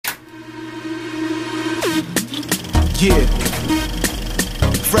Yeah.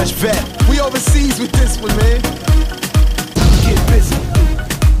 Fresh vet. We overseas with this one, man. Get busy.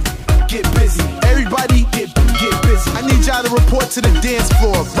 Get busy. Everybody get busy. I need y'all to report to the dance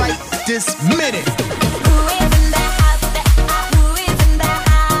floor right this minute.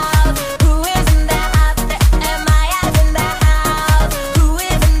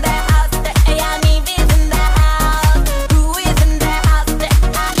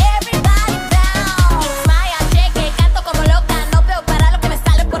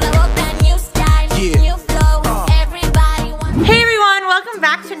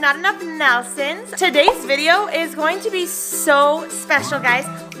 Today's video is going to be so special, guys.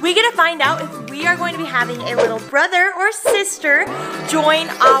 We get to find out if we are going to be having a little brother or sister join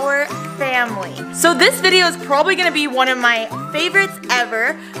our family. So this video is probably going to be one of my favorites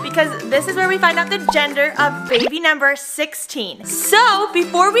ever because this is where we find out the gender of baby number 16. So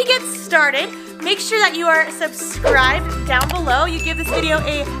before we get started, make sure that you are subscribed down below. You give this video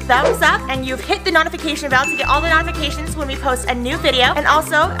a thumbs up and you've hit the notification bell to get all the notifications when we post a new video. And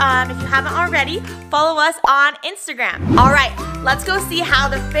also, if you haven't already, follow us on Instagram. All right, let's go see how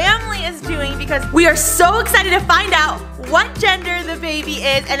the family is doing because we are so excited to find out what gender the baby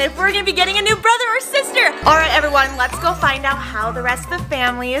is and if we're gonna be getting a new brother or sister. All right, everyone, let's go find out how the rest of the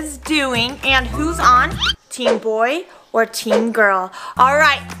family is doing and who's on Team Boy or Team Girl. All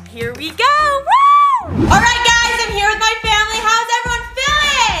right, here we go. Woo! All right, guys, I'm here with my family. How's everyone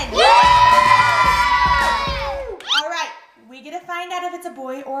feeling? All right, we get to find out if it's a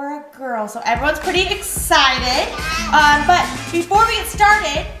boy or a girl. So everyone's pretty excited. But before we get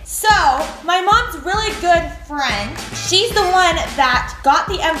started, so my mom's really good friend, she's the one that got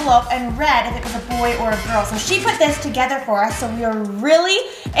the envelope and read if it was a boy or a girl. So she put this together for us. So we are really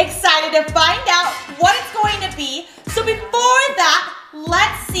excited to find out what it's going to be. So before that,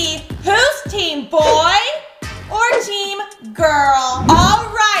 let's see who's Team Boy or Team Girl. All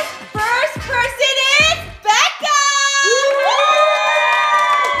right, first person is Beckham.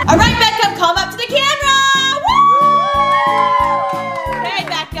 All right, Beckham, come up to the camera. Hey,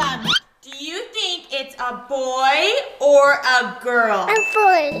 Beckham, do you think it's a boy or a girl? A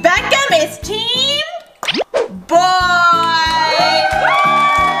boy. Beckham is Team Boy.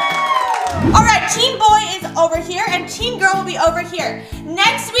 All right, Team Boy is over here and Team Girl will be over here.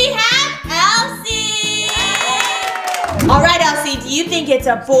 Next we have ElleCee. All right, ElleCee, do you think it's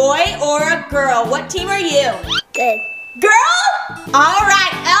a boy or a girl? What team are you? Good. Girl? All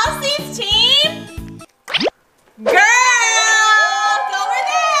right, ElleCee's team. Girl, go over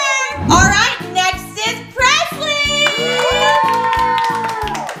there. All right, next is PresLee.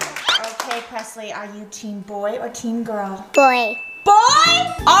 Okay, PresLee, are you Team Boy or Team Girl? Boy. Boy?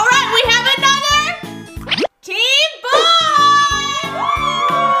 All right, we have another Team Boy.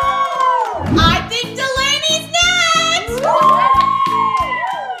 I think DeLayNee's next. All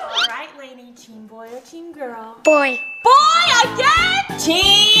right, LiLee, Team Boy or Team Girl? Boy. Boy again?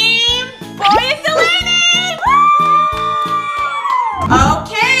 Team Boy is DeLayNee.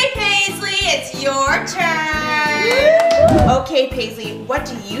 Okay, PaisLee, it's your turn. Okay, PaisLee, what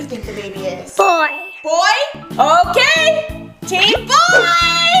do you think the baby is? Boy. Boy? Okay. Team Boy!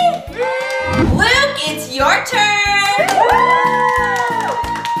 Luke, it's your turn!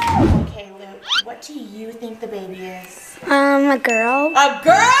 Okay, Luke, what do you think the baby is? A girl. A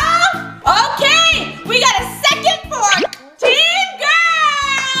girl? Okay, we got a second for Team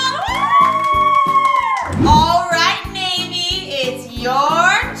Girl! All right, NayVee, it's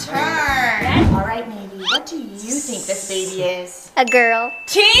your turn. All right, NayVee, what do you think this baby is? A girl.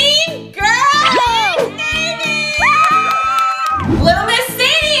 Team Girl! NayVee! Little Miss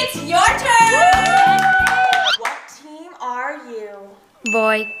SaiDee, it's your turn! What team are you?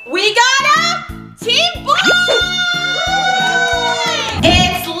 Boy. We got a Team Boy!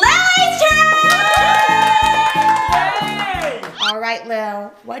 It's LiLee's turn! All right,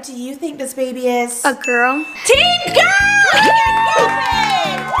 Lil, what do you think this baby is? A girl. Team Girl!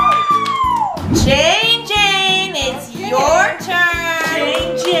 Jaine, it's your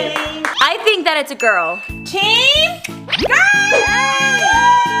turn! Jaine. I think that it's a girl. Team Girl!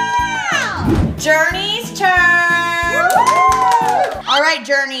 JourNee's turn! All right,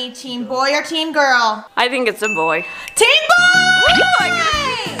 JourNee, Team Boy or Team Girl? I think it's a boy. Team Boy!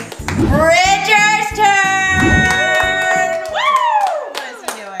 Bridger's turn! Woo! What is he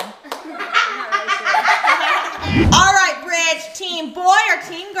doing? All right, Bridge, Team Boy or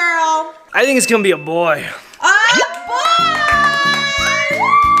Team Girl? I think it's gonna be a boy. A boy!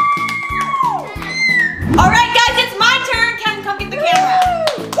 All right, guys, it's my turn. Kenn, come get the camera.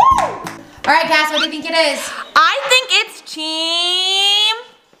 Woo! All right, Kass, what do you think it is? I think it's Team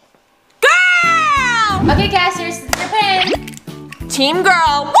Girl. Okay, Kass, your Team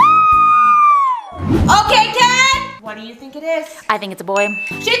girl. Okay, Kenn. What do you think it is? I think it's a boy.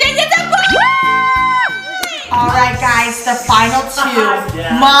 She thinks it's a boy! All right, guys, the final two.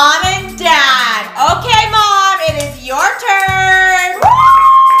 Mom and Dad. Okay, Mom, it is your turn.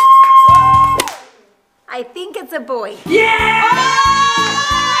 I think it's a boy. Yeah!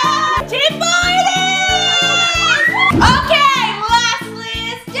 Oh! Team boy it is! Okay, lastly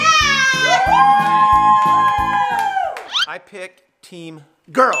is Dad. I pick team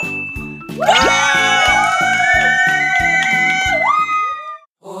girl.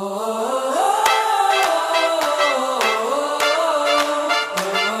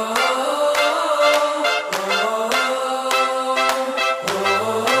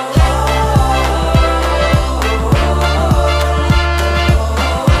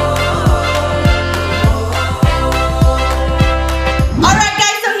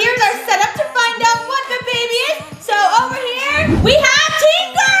 We have Team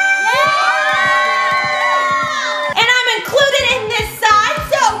Girl! Yeah! And I'm included in this side,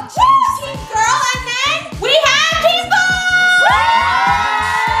 so choose Team Girl, and then we have Team Boy!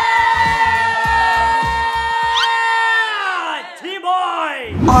 Yeah! Team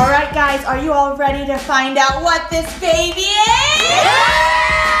Boy! All right, guys, are you all ready to find out what this baby is? Yeah!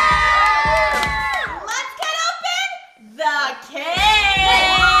 Let's cut open the cake!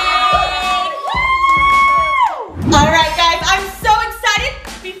 All right, guys, I'm so excited.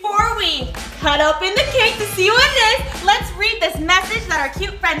 Before we cut open the cake to see what it is, let's read this message that our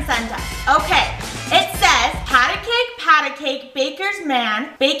cute friend sent us. Okay, it says, pat a cake, baker's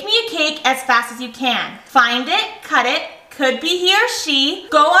man. Bake me a cake as fast as you can. Find it, cut it, could be he or she.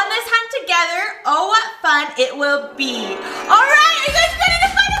 Go on this hunt together. Oh, what fun it will be. All right, are you guys ready to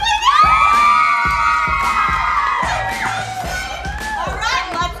find a winner? All right,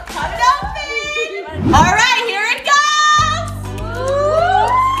 let's cut it open. All right.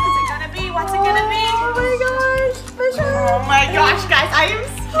 Oh my gosh, guys, I am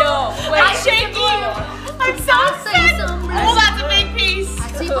so I'm shaking. I'm so excited. Oh, that's a big piece. I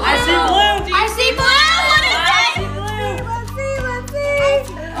see blue. I see blue. What is it? Let's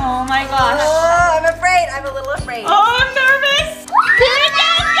see. Oh my gosh. Oh, I'm afraid. I'm a little afraid. Oh, I'm nervous. Here it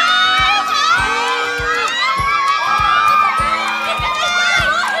goes, guys.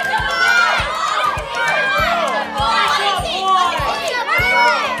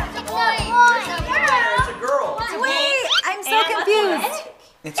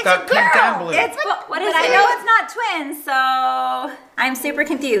 It's got pink and blue. What is it? I know it's not twins, so I'm super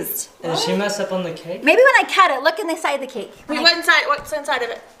confused. Did she mess up on the cake? Maybe when I cut it, look inside the cake. Wait, what's inside of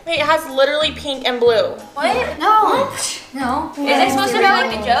it? Wait, it has literally pink and blue. What? No. No. Is it supposed to be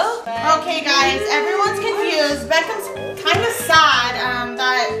like a joke? Okay, guys, everyone's confused. Beckham's kind of sad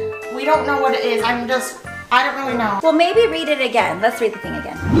that we don't know what it is. I don't really know. Well, maybe read it again. Let's read the thing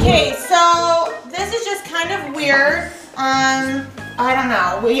again. Okay, so this is just kind of weird. I don't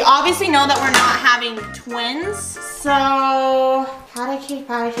know. We obviously know that we're not having twins. So, pat a cake,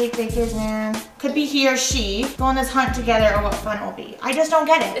 baker's man. Could be he or she. Go on this hunt together or what fun it will be. I just don't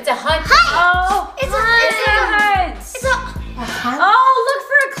get it. It's a hunt. Oh, it's a hunt. It's a hunt? Oh, look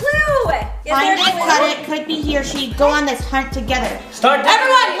for a clue. Find it, cut it, could be he or she. Go on this hunt together. Start.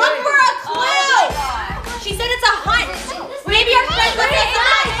 Everyone, look for a clue. She said it's a hunt. Maybe our friend was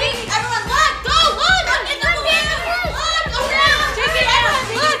inside. Everyone, look, go, look. Look in the mirror. Look around.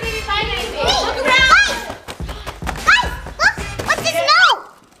 Everyone, look. Look around. What's this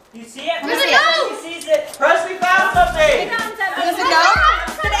note? You see it? There's a note. She sees it. PresLee found something. Is it a note?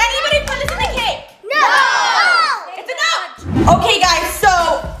 Did anybody put this in the cake? No. It's a note. Okay, guys, so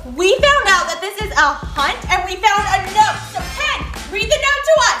we found out that this is a hunt and we found a note. So Kenn, read the note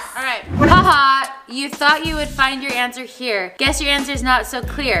to us. All right. Haha, you thought you would find your answer here. Guess your answer's not so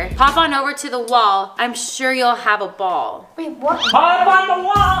clear. Hop on over to the wall. I'm sure you'll have a ball. Wait, what? Hop on the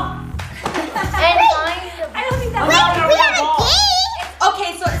wall. I don't think that was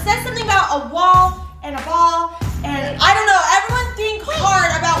Okay, so it says something about a wall and a ball, and I don't know, everyone think hard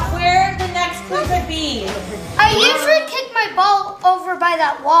about where the next clue could be. I usually kick my ball over by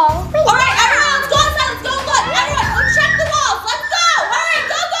that wall. All right, everyone, let's go outside, let's go look. Everyone, let's check the walls, let's go. All right,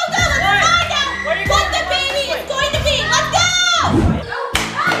 go, let's find out what the baby is going to be. Let's go.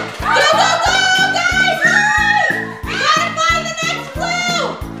 Go, guys, hurry. We gotta find the next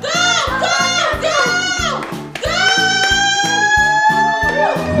clue. Go.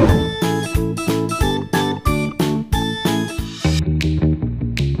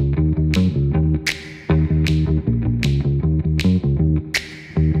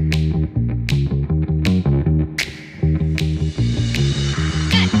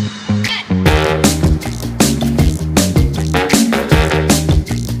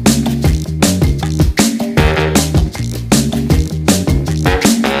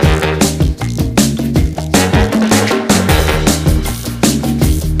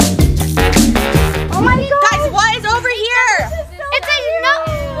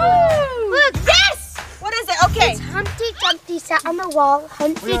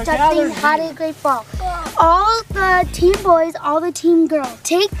 Dusty Ducklings had a great fall. All the team boys, all the team girls,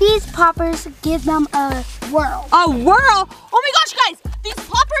 take these poppers, give them a whirl. A whirl? Oh my gosh, guys! These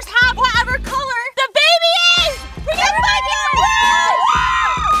poppers have whatever color the baby is! We're gonna find out!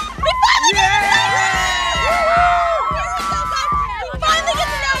 We finally get to know! Here we go, guys! We finally get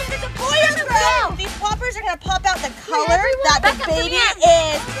to know if it's a boy or a girl! These poppers are gonna pop out the color that the baby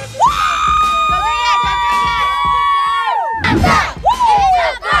is.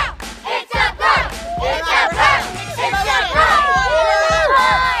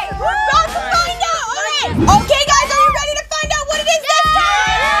 Okay, guys, are you ready to find out what it is this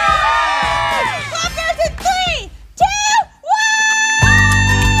time? Poppers in 3, 2, 1!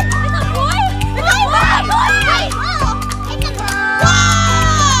 It's a boy? It's a boy!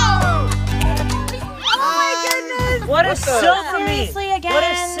 Wow! Oh my goodness! What is silver mean? Again. What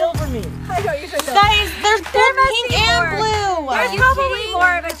does silver mean? Guys, there's both pink and blue. There's probably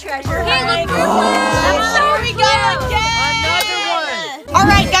more of a treasure. Hey, look, blue. Here we go again. Another one. All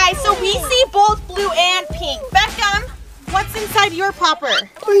right, guys, so we see both blue and pink. Beckham, what's inside your popper?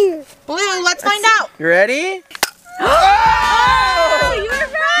 Blue. Blue, let's find out. You ready? Oh, you were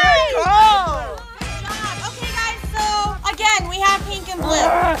right. Good job. Okay, guys, so again, we have pink and blue. So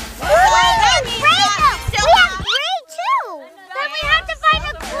that means that we still have Gray too. Then we have to find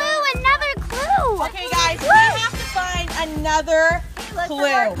a clue, another clue. Okay, guys, we have to find another clue.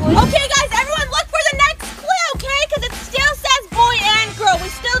 Okay, guys, everyone look for the next clue, okay? Because it still says boy and girl. We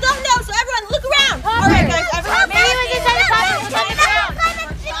still don't know, so everyone look around. All right, guys, everyone.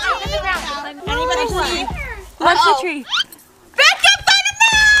 Anybody see? Watch the tree. Beckham found a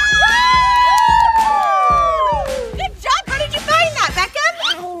mouse! Good job. How did you find that, Beckham?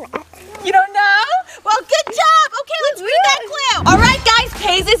 You don't know? Well, good job. Okay, let's read that clue. All right, guys,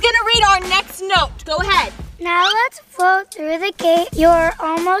 PaisLee's gonna read our next note. Go ahead. Now let's float through the gate. You're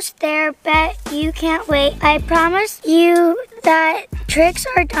almost there, bet you can't wait. I promise you that tricks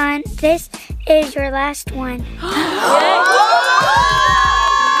are done. This is your last one.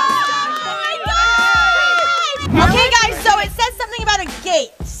 Okay, guys, so it says something about a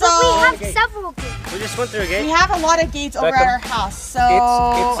gate. So We have several gates. We just went through a we gate. have a lot of gates over at our house. So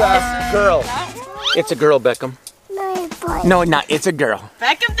It's a girl. It's a girl, Beckham. No, boy. No, not. It's a girl.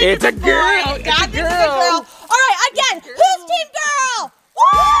 Beckham thinks It's a boy. girl. It's God a thinks it's a girl. girl. All right, again, who's team girl?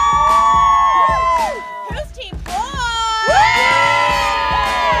 Woo! Who's team boy?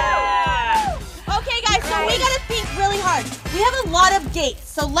 Okay, guys, so we gotta think really hard. We have a lot of gates,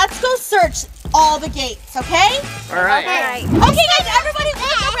 so let's go search all the gates, okay? All right. Okay, guys, everybody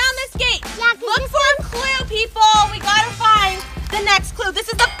look around this gate. Look for a clue, people. We gotta find the next clue. This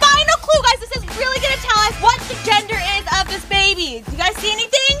is the final clue, guys. This is really gonna tell us what the gender is of this baby. You guys see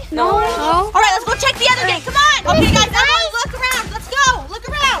anything? No. All right, let's go check the other gate. Come on. Okay, guys, everyone look around. Let's go. Look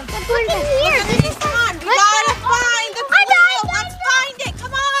around. Look here. Come on. We gotta find the clue. Let's find it.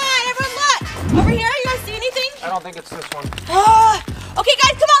 Come on, everyone look. Over here, you guys see anything? I don't think it's this one. Okay,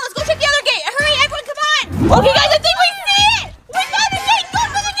 guys, come on. Let's go check the other gate. Hurry, everyone, come on. Okay, guys, I think we see it. We found the gate. Go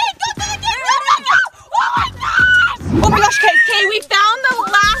for the gate. Go for the gate. Go, go, go. Oh, my gosh. Oh, my gosh, okay, we found the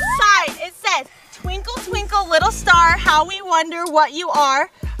last side. It says, twinkle, twinkle, little star, how we wonder what you are.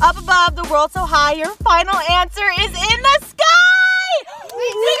 Up above, the world so high, your final answer is in the sky. We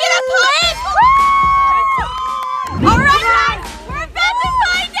get a play. All right, guys, we're about to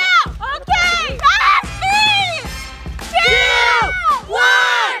find out. Okay. 3, 2, 1.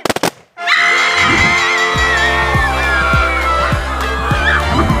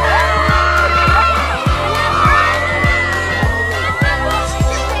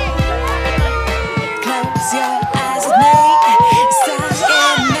 Close your eyes with me.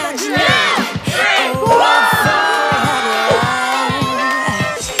 Start imagining.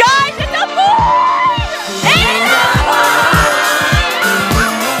 Guys, it's a boy! It's a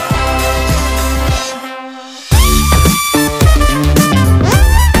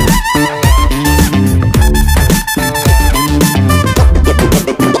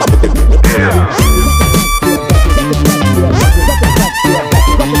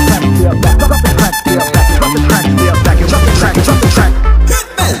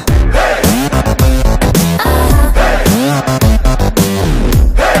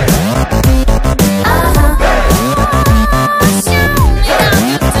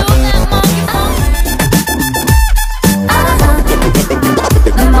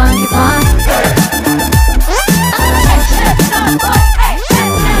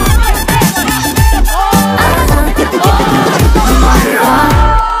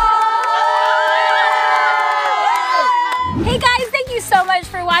Hey guys, thank you so much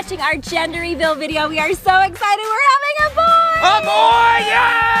for watching our gender reveal video. We are so excited. We're having a boy! Oh boy,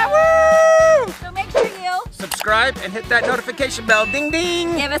 yeah! Woo! So make sure you Subscribe and hit that notification bell. Ding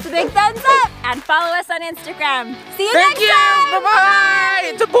ding. give us a big thumbs up and follow us on Instagram. See you Thank next you. time. Bye bye.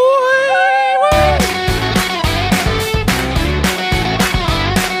 It's a boy. Woo!